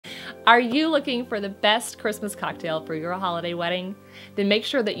Are you looking for the best Christmas cocktail for your holiday wedding? Then make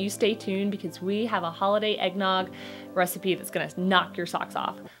sure that you stay tuned because we have a holiday eggnog recipe that's gonna knock your socks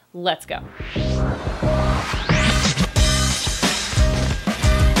off. Let's go.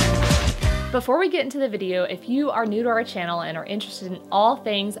 Before we get into the video, if you are new to our channel and are interested in all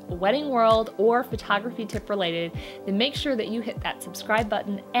things wedding world or photography tip related, then make sure that you hit that subscribe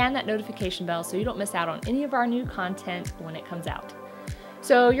button and that notification bell so you don't miss out on any of our new content when it comes out.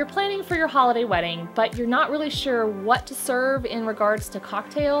 So you're planning for your holiday wedding, but you're not really sure what to serve in regards to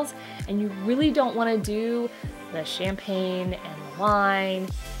cocktails, and you really don't want to do the champagne and the wine.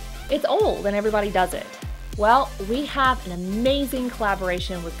 It's old and everybody does it. Well, we have an amazing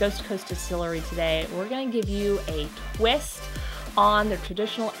collaboration with Ghost Coast Distillery today. We're going to give you a twist on the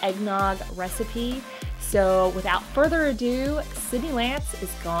traditional eggnog recipe. So without further ado, Sydney Lance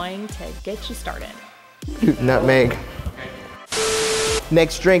is going to get you started. Nutmeg.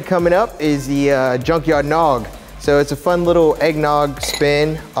 Next drink coming up is the Junkyard Nog. So it's a fun little eggnog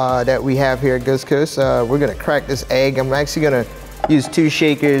spin that we have here at Ghost Coast. We're gonna crack this egg. I'm actually gonna use 2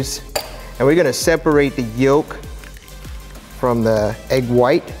 shakers, and we're gonna separate the yolk from the egg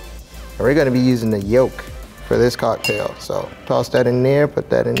white. And we're gonna be using the yolk for this cocktail. So toss that in there, put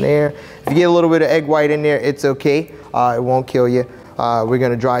that in there. If you get a little bit of egg white in there, it's okay. It won't kill you. We're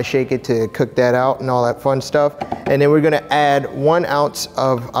gonna dry shake it to cook that out and all that fun stuff. And then we're gonna add 1 ounce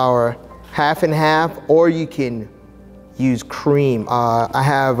of our half and half, or you can use cream. I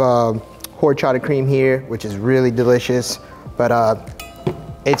have horchata cream here, which is really delicious, but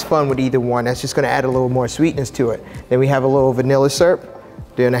it's fun with either one. That's just gonna add a little more sweetness to it. Then we have a little vanilla syrup,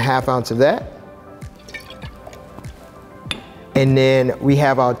 doing a half ounce of that. And then we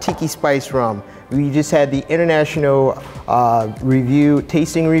have our tiki spice rum. We just had the international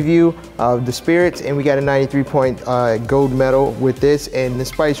tasting review of the spirits, and we got a 93-point gold medal with this. And the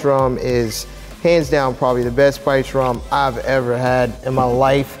spice rum is hands down probably the best spice rum I've ever had in my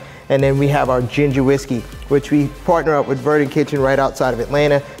life. And then we have our ginger whiskey, which we partner up with Verdant Kitchen right outside of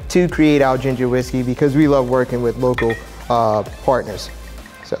Atlanta to create our ginger whiskey because we love working with local partners.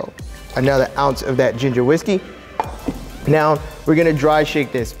 So another ounce of that ginger whiskey. Now we're gonna dry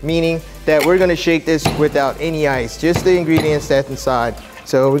shake this, meaning that we're gonna shake this without any ice, just the ingredients that's inside.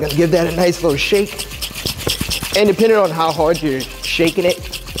 So we're gonna give that a nice little shake. And depending on how hard you're shaking it,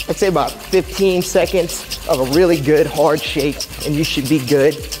 I'd say about 15 seconds of a really good hard shake and you should be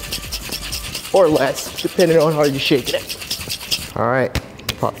good, or less, depending on how you're shaking it. All right,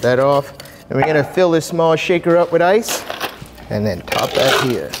 pop that off. And we're gonna fill this small shaker up with ice and then top that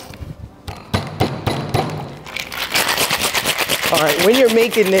here. All right, when you're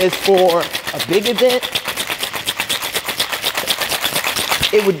making this for a big event,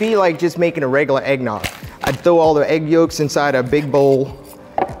 it would be like just making a regular eggnog. I'd throw all the egg yolks inside a big bowl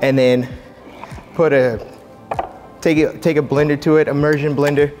and then take a blender to it, immersion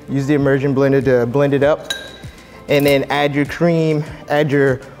blender, use the immersion blender to blend it up, and then add your cream, add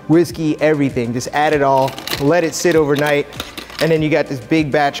your whiskey, everything. Just add it all, let it sit overnight, and then you got this big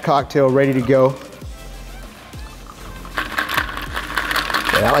batch cocktail ready to go.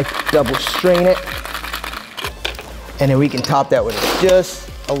 I like to double strain it, and then we can top that with just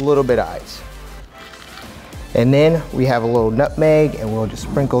a little bit of ice. And then we have a little nutmeg, and we'll just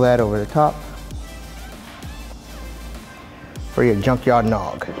sprinkle that over the top for your Junkyard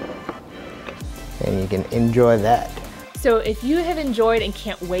Nog. And you can enjoy that. So if you have enjoyed and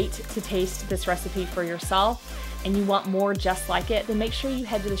can't wait to taste this recipe for yourself, and you want more just like it, then make sure you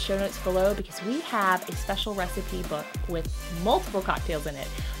head to the show notes below because we have a special recipe book with multiple cocktails in it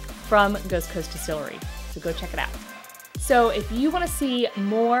from Ghost Coast Distillery. So go check it out. So if you want to see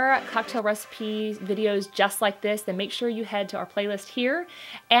more cocktail recipe videos just like this, then make sure you head to our playlist here.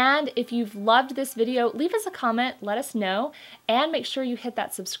 And if you've loved this video, leave us a comment, let us know, and make sure you hit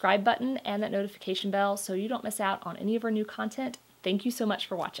that subscribe button and that notification bell so you don't miss out on any of our new content. Thank you so much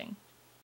for watching.